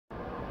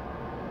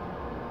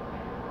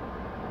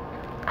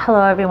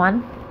Hello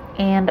everyone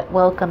and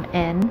welcome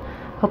in.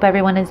 Hope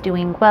everyone is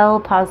doing well.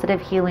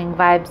 Positive healing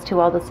vibes to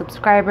all the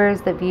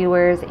subscribers, the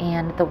viewers,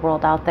 and the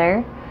world out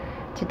there.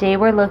 Today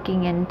we're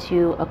looking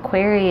into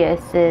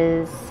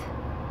Aquarius's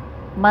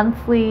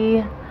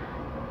monthly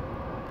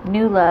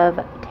new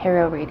love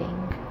tarot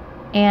reading.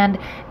 And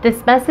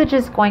this message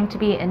is going to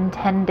be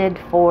intended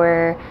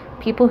for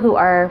people who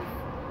are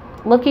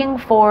looking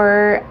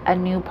for a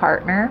new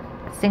partner,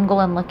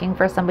 single and looking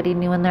for somebody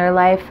new in their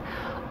life.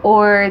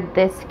 Or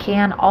this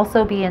can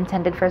also be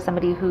intended for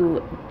somebody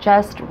who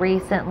just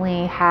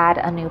recently had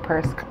a new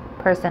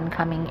person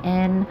coming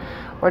in,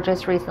 or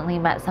just recently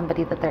met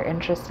somebody that they're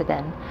interested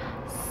in.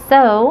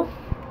 So,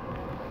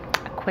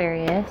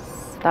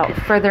 Aquarius, without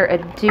further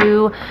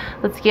ado,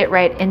 let's get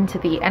right into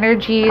the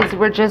energies.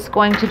 We're just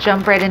going to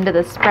jump right into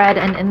the spread,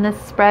 and in this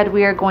spread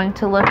we are going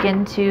to look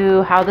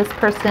into how this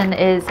person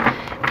is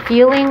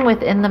feeling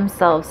within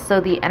themselves. So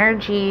the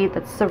energy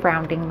that's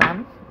surrounding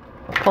them.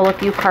 Pull a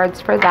few cards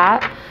for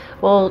that.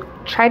 We'll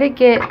try to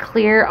get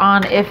clear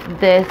on if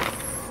this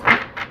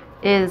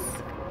is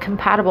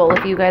compatible,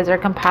 if you guys are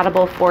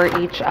compatible for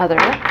each other.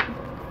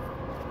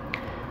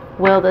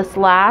 Will this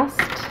last?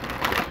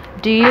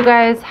 Do you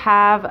guys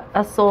have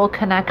a soul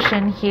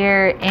connection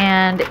here?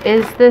 And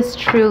is this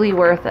truly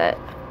worth it?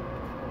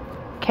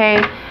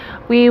 Okay.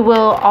 We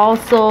will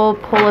also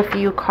pull a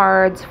few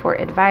cards for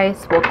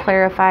advice. We'll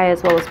clarify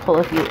as well as pull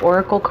a few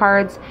oracle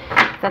cards.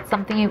 If that's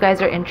something you guys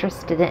are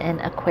interested in,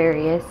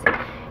 Aquarius,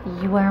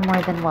 you are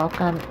more than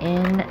welcome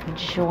in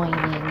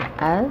joining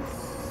us.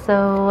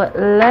 So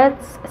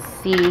let's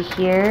see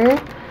here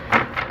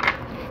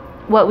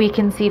what we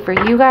can see for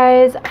you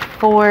guys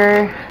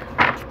for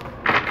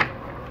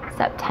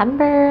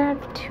September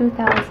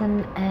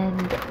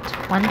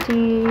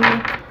 2020.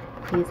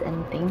 Please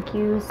and thank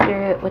you,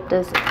 Spirit. What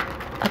does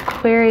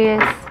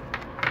Aquarius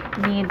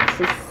need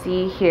to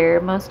see here?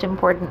 Most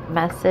important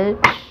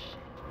message.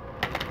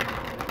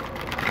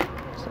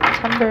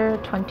 September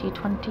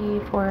 2020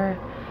 for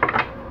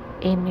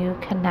a new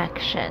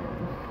connection.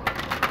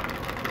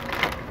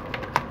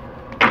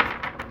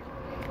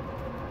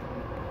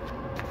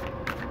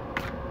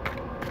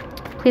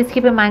 Please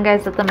keep in mind,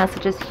 guys, that the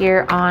messages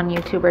here on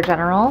YouTube are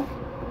general.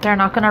 They're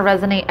not going to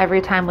resonate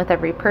every time with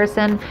every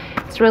person.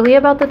 It's really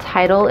about the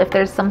title. If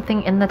there's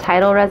something in the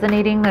title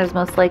resonating, there's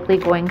most likely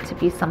going to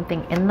be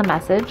something in the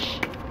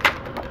message.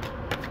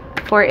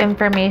 For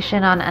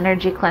information on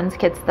energy cleanse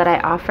kits that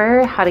I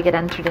offer, how to get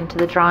entered into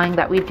the drawing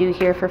that we do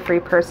here for free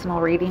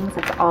personal readings,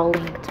 it's all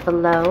linked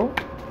below.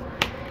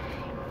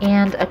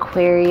 And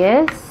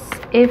Aquarius,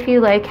 if you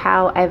like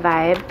how I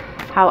vibe,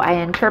 how I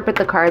interpret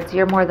the cards,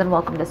 you're more than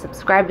welcome to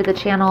subscribe to the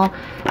channel.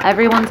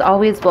 Everyone's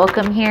always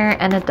welcome here,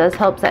 and it does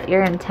help set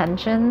your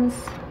intentions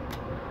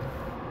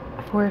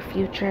for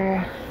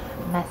future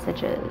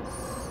messages.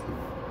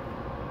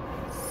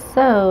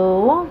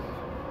 So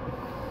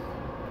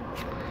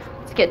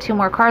let's get two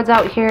more cards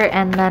out here,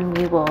 and then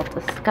we will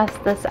discuss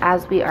this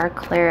as we are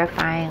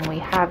clarifying. We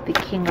have the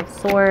King of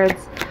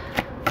Swords,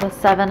 the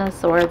Seven of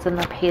Swords, and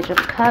the Page of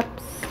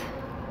Cups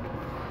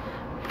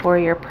for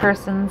your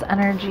person's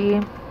energy.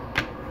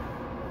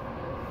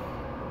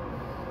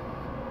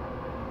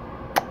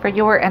 For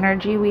your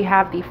energy, we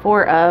have the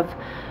Four of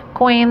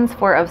Coins,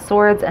 Four of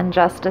Swords, and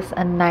Justice,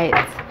 and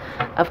Knights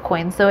of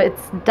Coins. So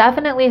it's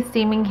definitely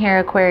seeming here,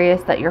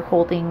 Aquarius, that you're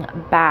holding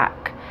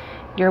back.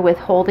 You're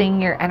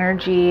withholding your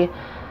energy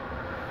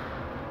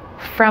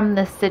from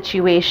this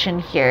situation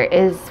here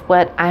is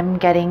what I'm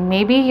getting.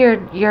 Maybe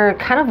you're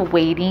kind of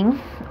waiting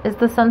is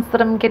the sense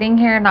that I'm getting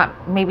here.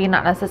 Maybe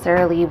not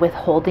necessarily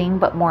withholding,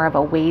 but more of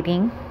a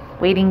waiting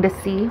to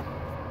see.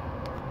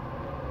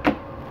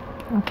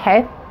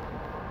 Okay.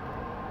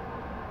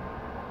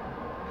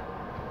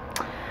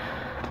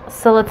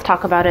 So let's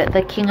talk about it.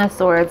 The King of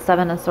Swords,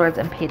 Seven of Swords,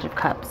 and Page of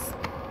Cups.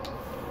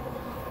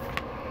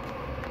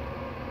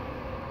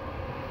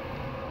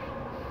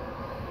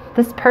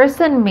 This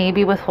person may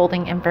be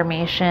withholding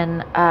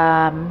information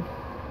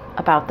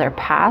about their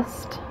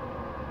past.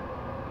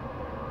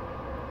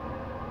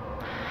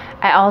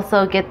 I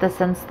also get the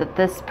sense that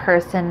this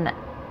person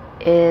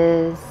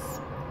is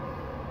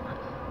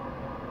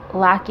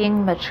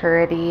lacking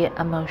maturity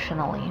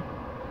emotionally.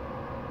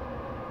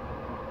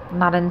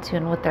 Not in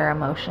tune with their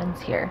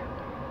emotions here.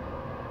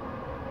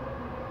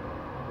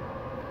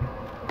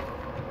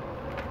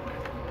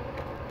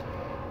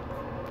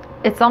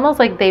 It's almost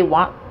like they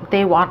want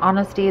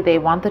honesty, they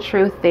want the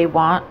truth, they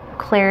want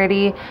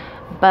clarity,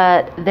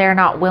 but they're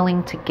not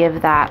willing to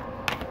give that.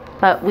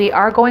 But we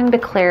are going to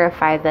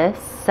clarify this.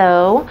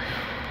 So,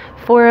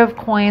 Four of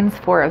Coins,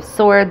 Four of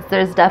Swords,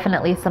 there's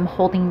definitely some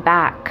holding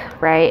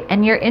back, right?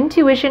 And your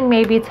intuition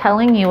may be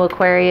telling you,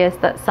 Aquarius,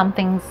 that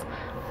something's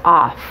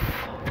off,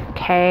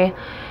 okay?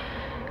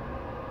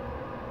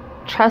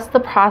 Trust the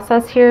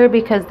process here,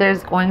 because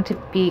there's going to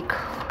be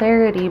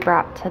clarity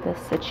brought to this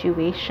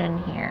situation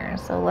here.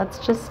 So let's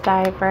just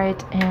dive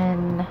right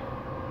in.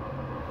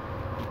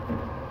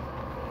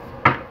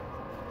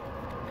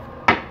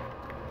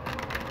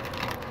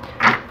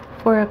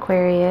 For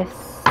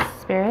Aquarius,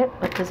 Spirit,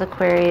 what does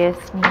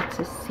Aquarius need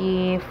to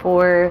see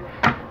for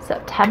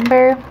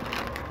September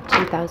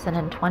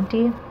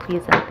 2020?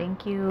 Please and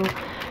thank you.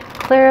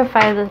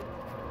 Clarify the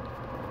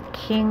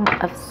King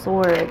of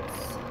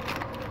Swords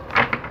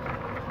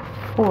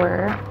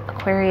for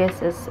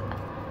Aquarius's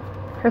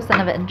person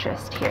of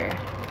interest here.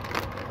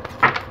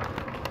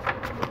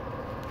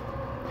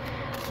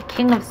 The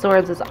King of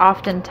Swords is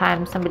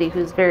oftentimes somebody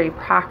who's very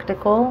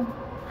practical,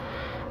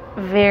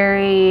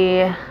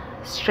 very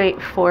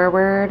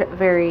straightforward,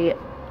 very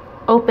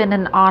open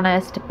and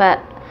honest,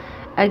 but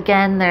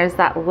again, there's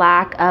that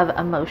lack of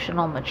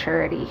emotional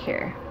maturity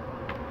here.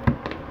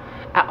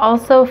 I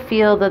also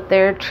feel that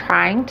they're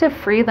trying to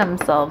free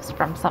themselves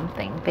from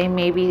something. They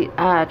may be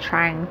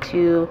trying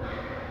to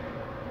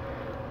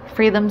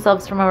free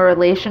themselves from a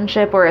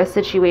relationship or a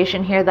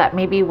situation here that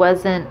maybe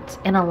wasn't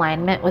in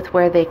alignment with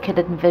where they could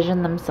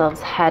envision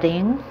themselves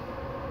heading.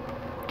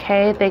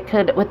 Okay, they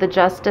could, with the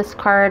Justice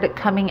card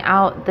coming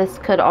out, this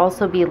could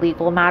also be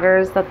legal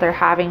matters that they're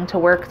having to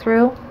work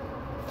through.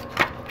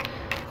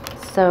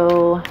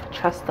 So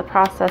trust the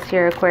process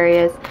here,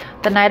 Aquarius.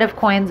 The Knight of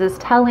Coins is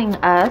telling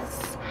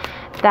us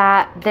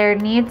that there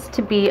needs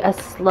to be a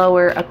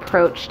slower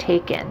approach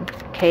taken.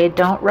 Okay,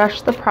 don't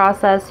rush the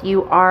process.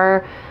 You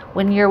are,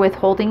 when you're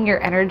withholding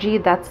your energy,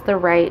 that's the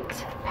right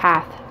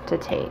path to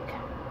take.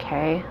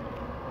 Okay,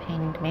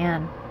 Hanged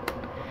Man.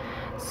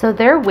 So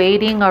they're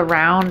waiting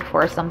around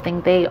for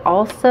something. They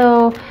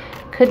also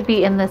could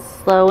be in this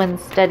slow and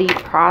steady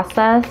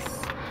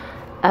process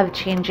of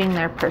changing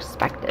their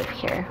perspective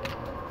here.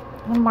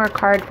 One more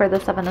card for the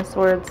Seven of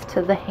Swords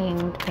to the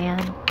Hanged Man.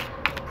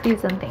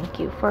 Please and thank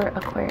you for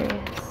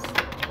Aquarius.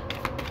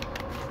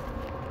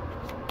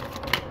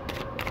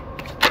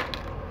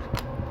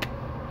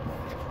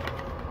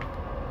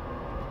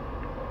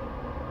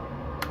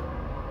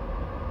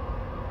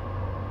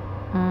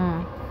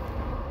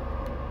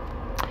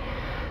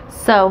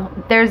 So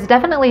there's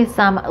definitely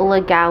some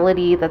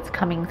legality that's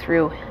coming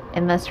through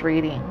in this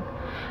reading.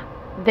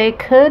 They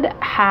could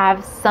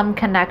have some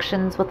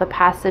connections with a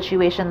past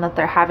situation that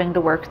they're having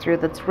to work through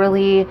that's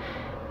really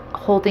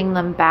holding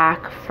them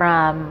back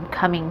from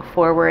coming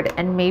forward,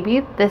 and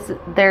maybe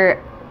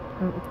they're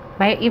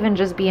might even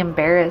just be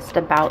embarrassed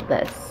about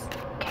this.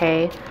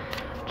 Okay,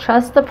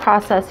 trust the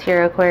process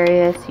here,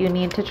 Aquarius. You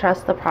need to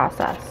trust the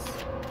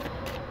process.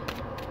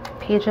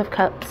 Page of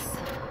Cups.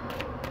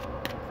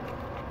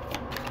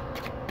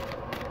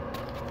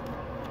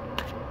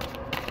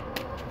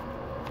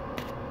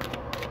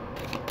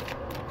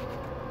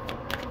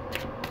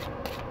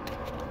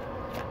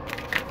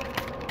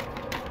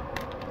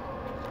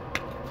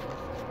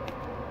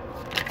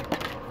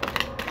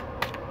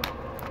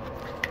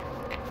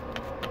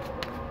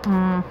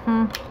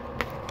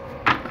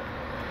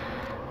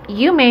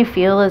 You may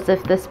feel as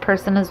if this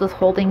person is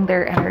withholding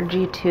their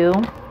energy too,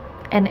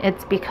 and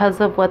it's because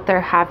of what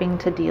they're having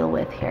to deal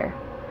with here.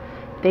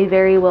 They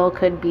very well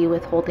could be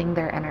withholding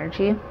their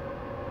energy.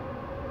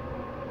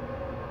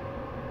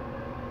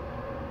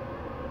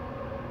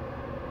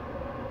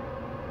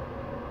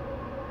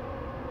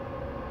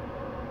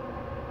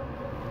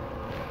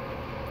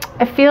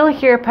 I feel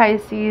here,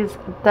 Pisces,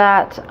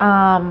 that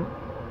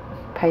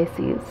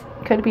Pisces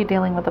could be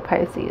dealing with a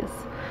Pisces.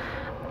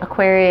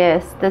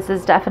 Aquarius, this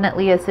is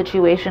definitely a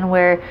situation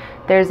where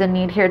there's a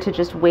need here to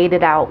just wait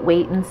it out,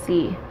 wait and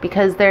see,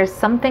 because there's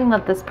something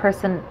that this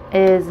person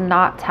is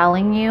not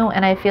telling you,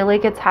 and I feel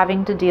like it's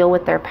having to deal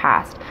with their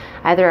past,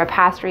 either a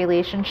past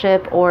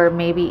relationship or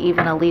maybe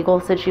even a legal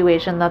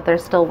situation that they're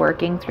still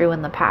working through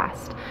in the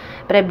past.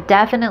 But I'm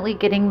definitely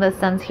getting the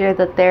sense here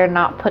that they're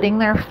not putting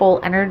their full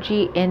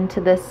energy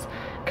into this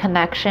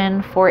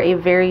connection for a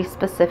very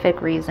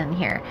specific reason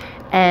here.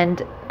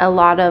 And a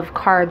lot of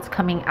cards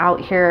coming out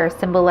here are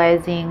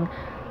symbolizing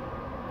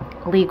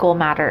legal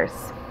matters.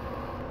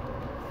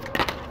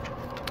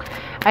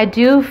 I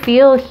do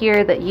feel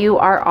here that you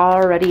are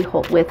already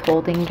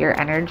withholding your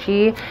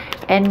energy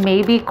and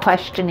maybe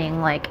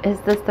questioning, like, is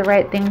this the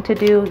right thing to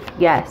do?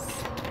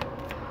 Yes.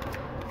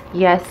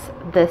 Yes,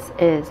 this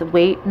is.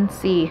 Wait and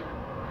see.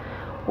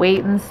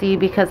 Wait and see,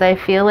 because I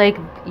feel like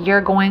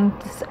you're going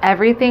to,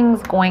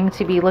 everything's going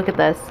to be, look at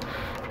this.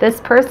 This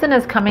person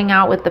is coming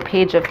out with the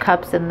Page of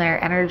Cups in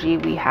their energy.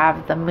 We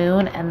have the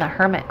Moon and the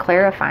Hermit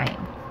clarifying.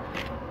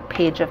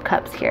 Page of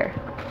Cups here.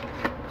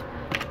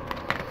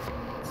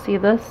 See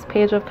this?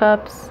 Page of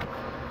Cups,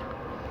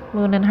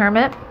 Moon and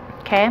Hermit.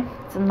 Okay,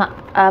 it's in the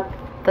up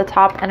the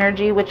top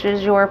energy, which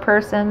is your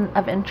person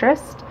of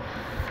interest.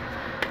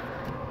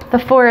 The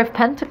Four of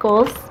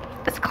Pentacles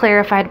is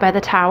clarified by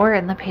the Tower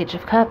and the Page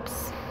of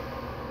Cups.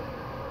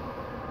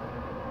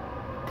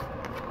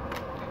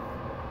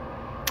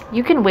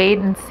 You can wait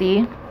and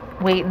see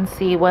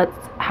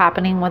what's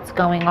happening, what's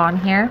going on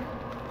here.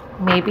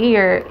 Maybe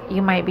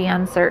you might be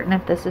uncertain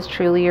if this is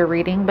truly your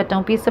reading, but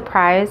don't be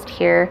surprised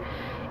here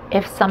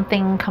if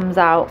something comes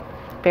out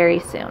very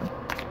soon.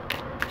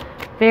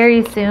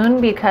 Very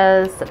soon,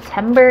 because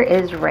September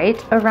is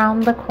right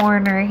around the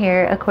corner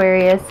here,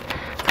 Aquarius.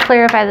 Let's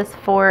clarify this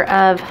Four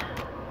of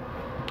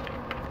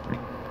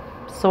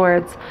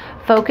Swords.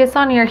 focus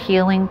on your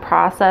healing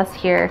process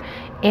here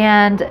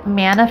and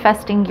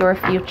manifesting your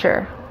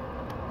future.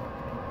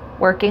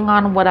 Working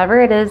on whatever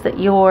it is that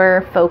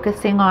you're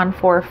focusing on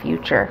for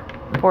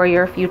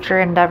your future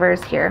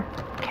endeavors here.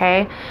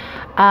 Okay.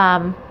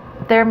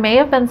 There may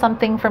have been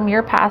something from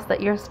your past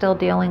that you're still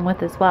dealing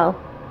with as well.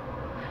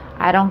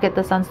 I don't get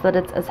the sense that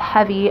it's as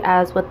heavy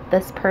as what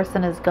this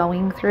person is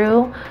going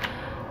through,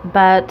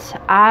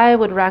 but I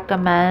would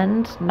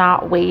recommend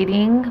not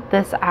waiting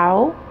this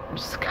out,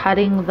 just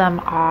cutting them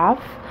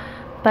off.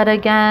 But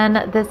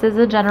again, this is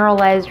a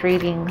generalized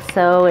reading,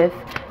 so if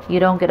you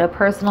don't get a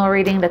personal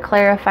reading to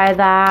clarify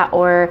that,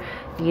 or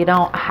you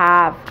don't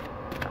have,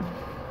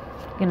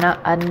 you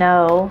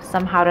know,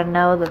 somehow to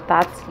know that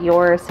that's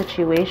your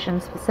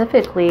situation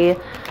specifically,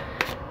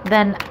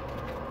 then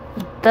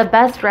the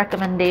best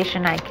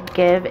recommendation I could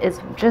give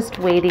is just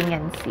waiting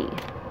and see.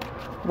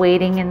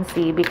 Waiting and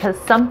see, because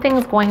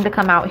something's going to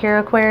come out here,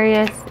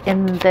 Aquarius,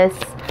 in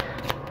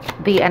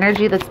the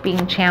energy that's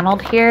being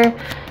channeled here,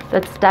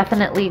 that's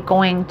definitely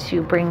going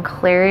to bring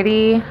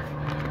clarity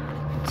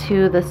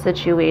to the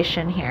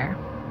situation here.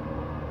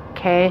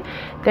 Okay,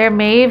 there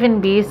may even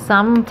be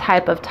some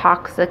type of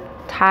toxic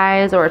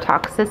ties or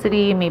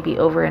toxicity, maybe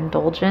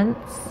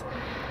overindulgence,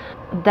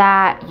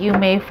 that you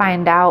may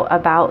find out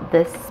about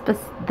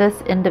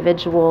this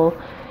individual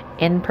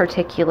in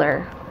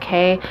particular.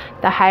 Okay,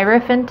 the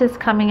Hierophant is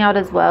coming out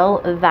as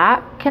well.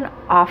 That can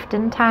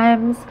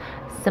oftentimes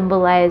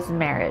symbolize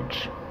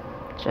marriage.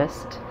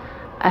 Just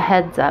a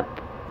heads up.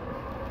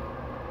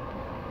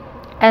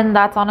 And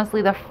that's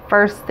honestly the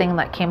first thing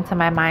that came to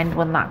my mind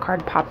when that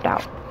card popped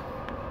out.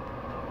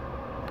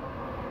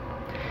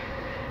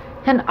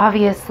 And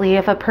obviously,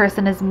 if a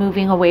person is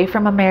moving away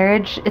from a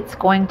marriage, it's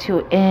going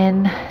to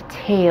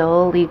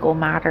entail legal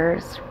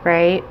matters,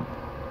 right?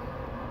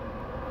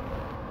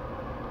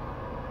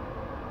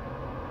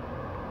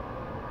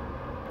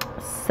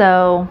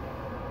 So,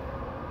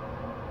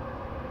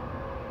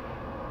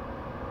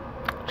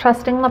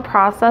 trusting the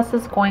process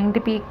is going to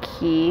be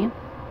key.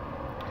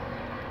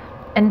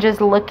 And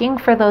just looking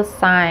for those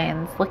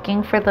signs,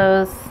 looking for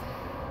those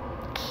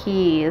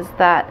keys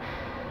that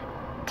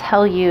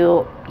tell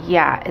you,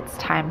 yeah, it's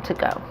time to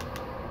go.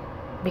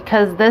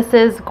 Because this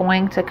is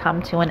going to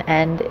come to an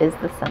end, is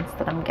the sense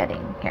that I'm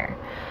getting here.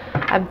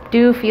 I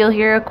do feel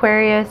here,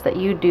 Aquarius, that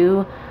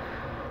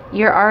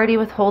you're already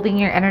withholding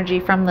your energy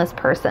from this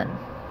person.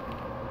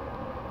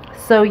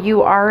 So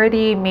you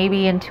already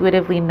maybe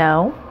intuitively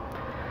know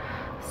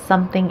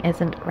something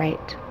isn't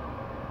right.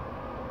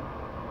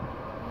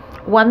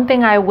 One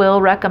thing I will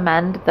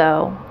recommend,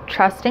 though,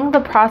 trusting the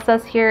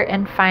process here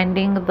and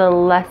finding the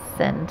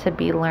lesson to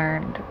be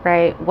learned,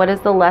 right? What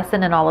is the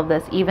lesson in all of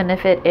this, even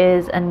if it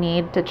is a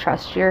need to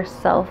trust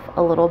yourself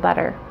a little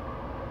better?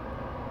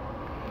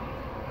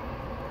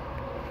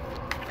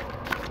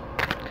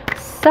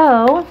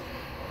 So,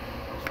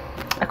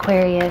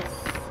 Aquarius,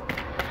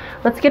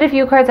 let's get a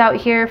few cards out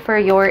here for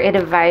your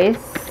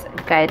advice,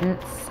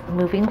 guidance,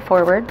 moving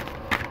forward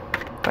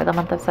for the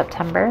month of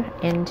September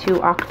into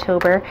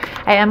October.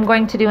 I am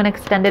going to do an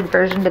extended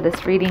version to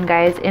this reading,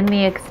 guys. In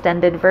the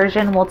extended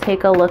version, we'll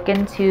take a look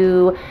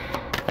into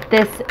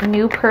this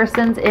new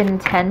person's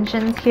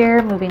intentions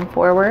here moving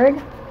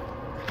forward.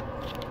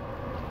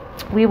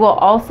 We will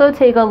also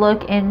take a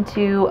look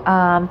into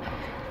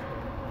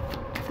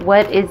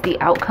what is the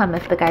outcome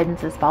if the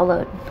guidance is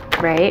followed,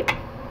 right?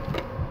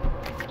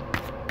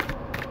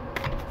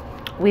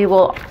 We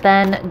will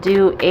then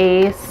do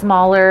a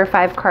smaller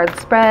 5-card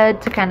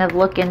spread to kind of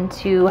look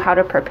into how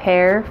to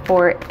prepare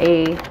for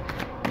a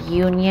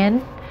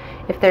union.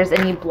 If there's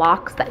any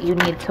blocks that you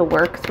need to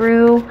work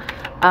through,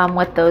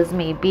 what those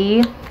may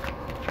be.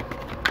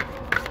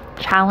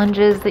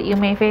 Challenges that you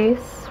may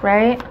face,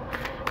 right?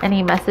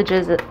 Any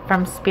messages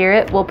from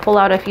Spirit. We'll pull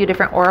out a few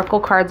different oracle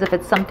cards. If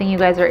it's something you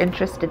guys are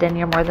interested in,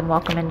 you're more than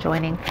welcome in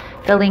joining.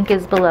 The link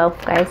is below,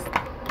 guys.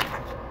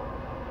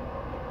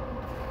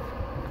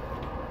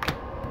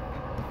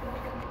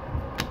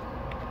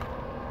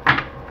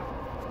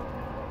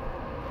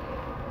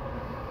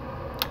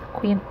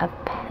 Queen of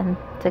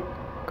Pentacles.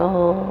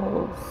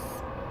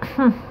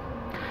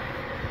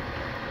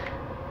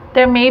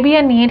 There may be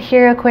a need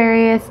here,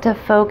 Aquarius, to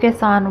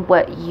focus on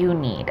what you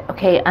need.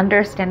 Okay,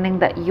 understanding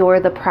that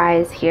you're the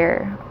prize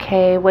here.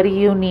 Okay, what do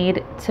you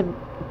need to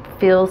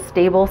feel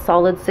stable,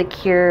 solid,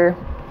 secure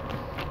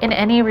in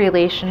any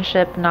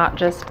relationship, not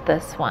just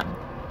this one?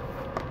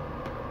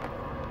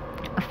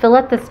 I feel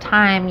at this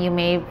time you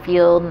may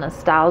feel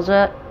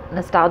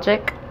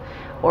nostalgic,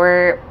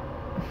 or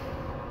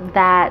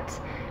that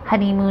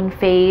honeymoon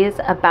phase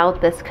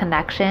about this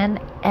connection,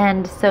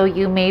 and so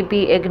you may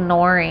be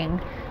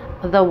ignoring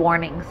the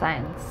warning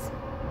signs.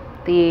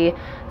 The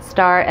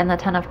Star and the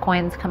Ten of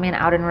Coins coming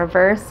out in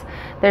reverse.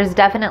 There's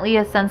definitely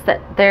a sense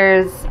that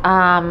there's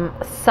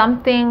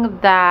something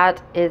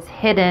that is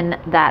hidden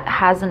that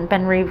hasn't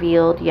been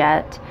revealed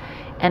yet,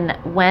 and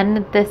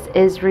when this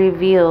is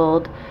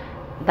revealed,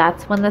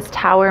 that's when this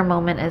Tower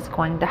moment is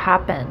going to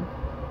happen.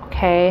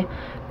 Okay,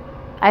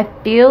 I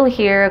feel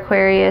here,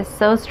 Aquarius,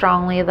 so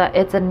strongly that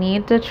it's a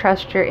need to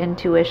trust your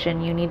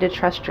intuition. You need to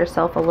trust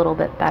yourself a little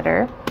bit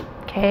better,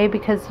 okay?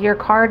 Because your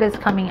card is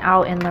coming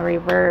out in the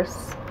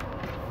reverse.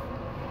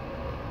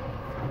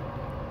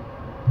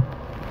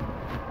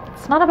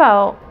 It's not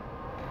about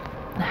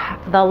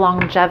the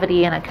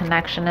longevity in a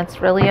connection.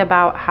 It's really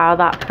about how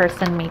that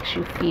person makes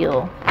you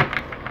feel,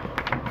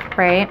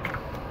 right?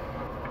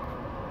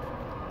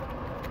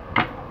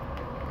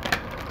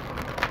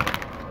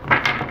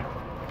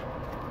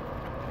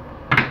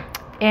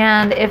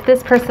 And if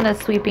this person is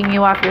sweeping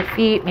you off your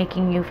feet,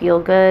 making you feel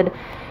good,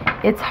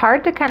 it's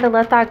hard to kind of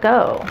let that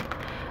go.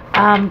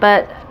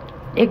 But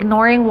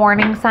ignoring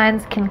warning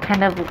signs can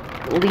kind of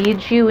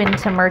lead you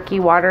into murky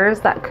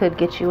waters that could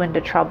get you into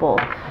trouble.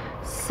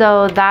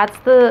 So that's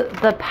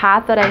the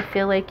path that I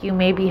feel like you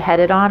may be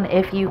headed on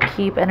if you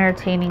keep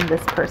entertaining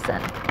this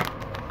person.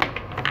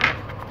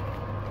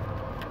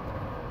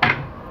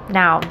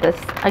 Now,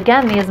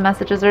 again, these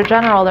messages are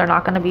general. They're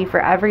not going to be for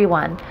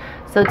everyone.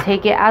 So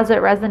take it as it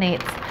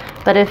resonates.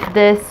 But if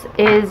this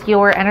is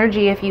your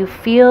energy, if you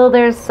feel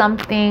there's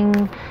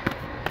something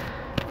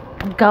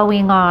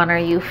going on, or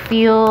you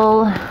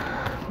feel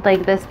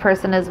like this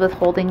person is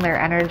withholding their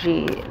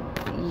energy,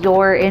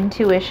 your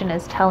intuition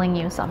is telling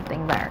you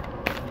something there.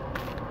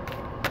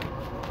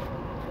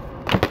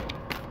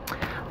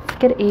 Let's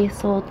get a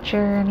soul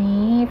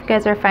journey. If you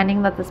guys are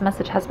finding that this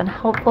message has been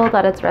helpful,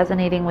 that it's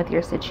resonating with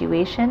your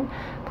situation,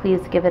 please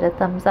give it a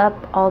thumbs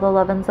up. All the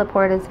love and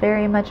support is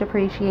very much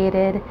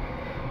appreciated,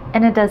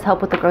 and it does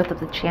help with the growth of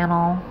the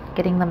channel,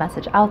 getting the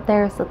message out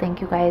there. So thank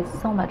you guys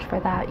so much for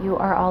that. You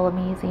are all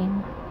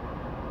amazing.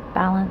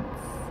 Balance.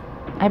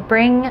 I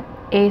bring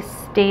a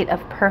state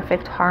of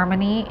perfect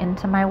harmony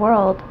into my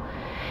world,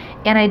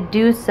 and I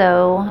do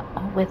so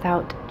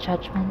without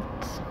judgment.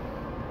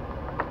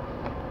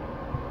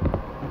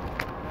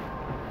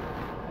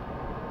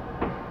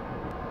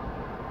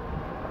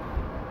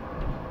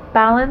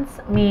 Balance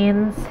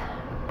means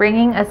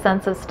bringing a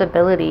sense of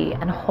stability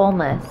and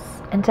wholeness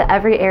into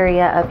every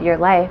area of your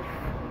life.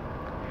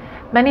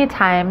 Many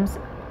times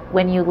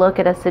when you look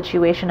at a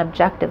situation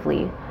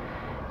objectively,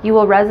 you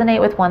will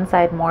resonate with one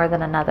side more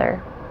than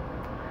another.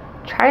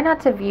 Try not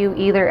to view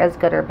either as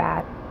good or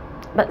bad,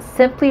 but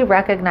simply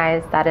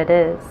recognize that it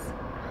is.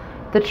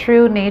 The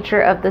true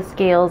nature of the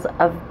scales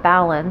of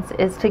balance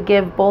is to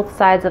give both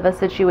sides of a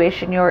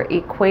situation your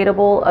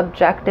equatable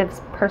objective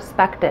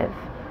perspective.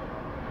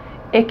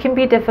 It can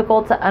be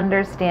difficult to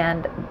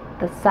understand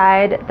the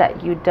side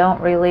that you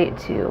don't relate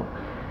to,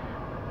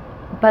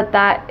 but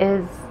that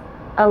is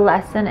a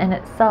lesson in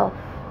itself.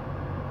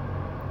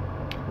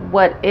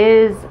 What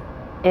is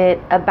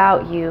it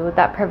about you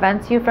that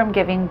prevents you from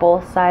giving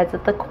both sides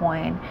of the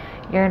coin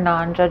your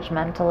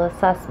non-judgmental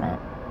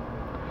assessment?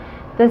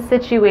 This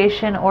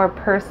situation or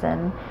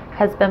person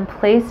has been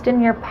placed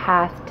in your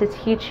path to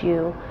teach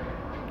you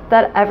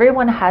that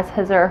everyone has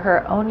his or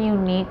her own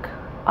unique,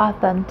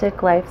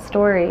 authentic life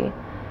story.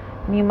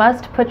 And you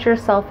must put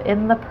yourself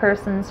in the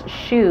person's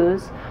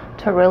shoes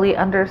to really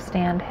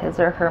understand his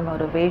or her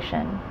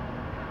motivation.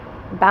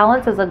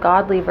 Balance is a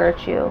godly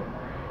virtue,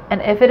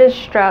 and if it is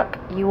struck,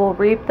 you will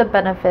reap the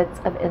benefits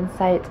of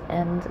insight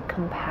and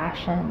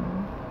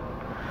compassion.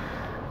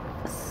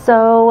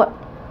 So,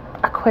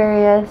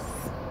 Aquarius,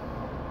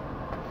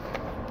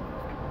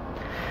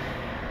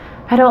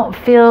 I don't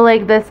feel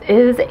like this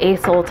is a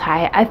soul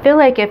tie. I feel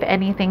like, if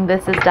anything,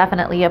 this is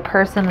definitely a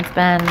person that's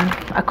been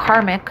a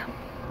karmic,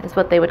 is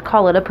what they would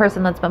call it, a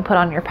person that's been put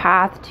on your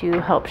path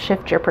to help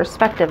shift your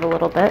perspective a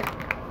little bit.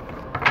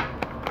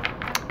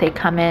 They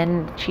come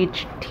in,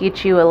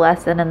 teach you a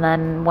lesson, and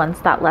then once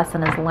that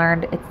lesson is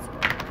learned,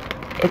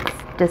 it's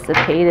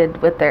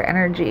dissipated with their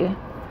energy.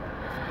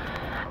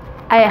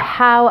 I,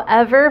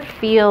 however,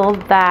 feel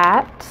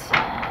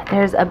that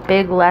there's a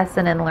big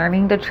lesson in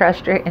learning to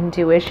trust your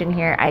intuition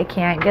here. I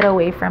can't get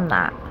away from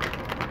that.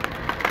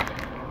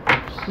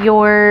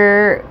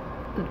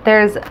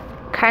 There's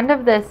kind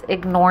of this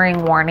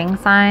ignoring warning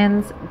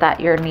signs that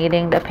you're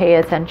needing to pay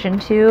attention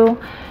to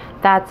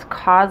that's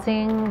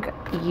causing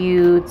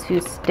you to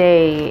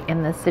stay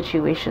in this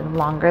situation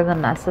longer than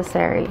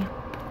necessary,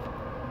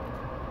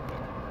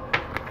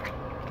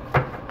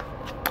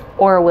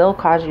 or will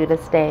cause you to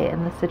stay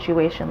in the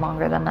situation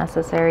longer than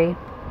necessary.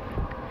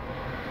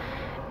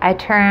 I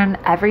turn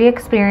every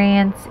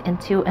experience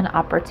into an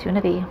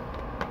opportunity.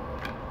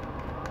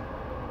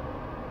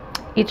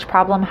 Each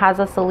problem has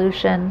a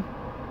solution.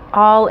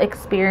 All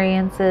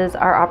experiences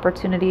are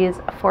opportunities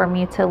for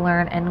me to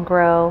learn and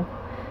grow.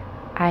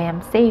 I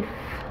am safe.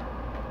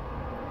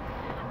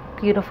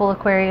 Beautiful,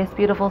 Aquarius,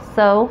 beautiful.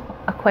 So,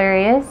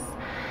 Aquarius,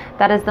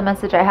 that is the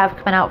message I have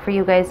coming out for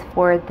you guys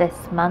for this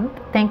month.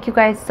 Thank you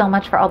guys so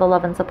much for all the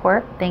love and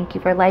support. Thank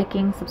you for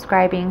liking,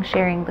 subscribing,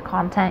 sharing the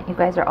content. You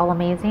guys are all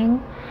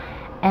amazing.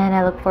 And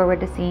I look forward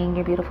to seeing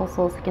your beautiful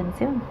souls again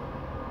soon.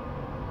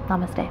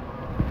 Namaste.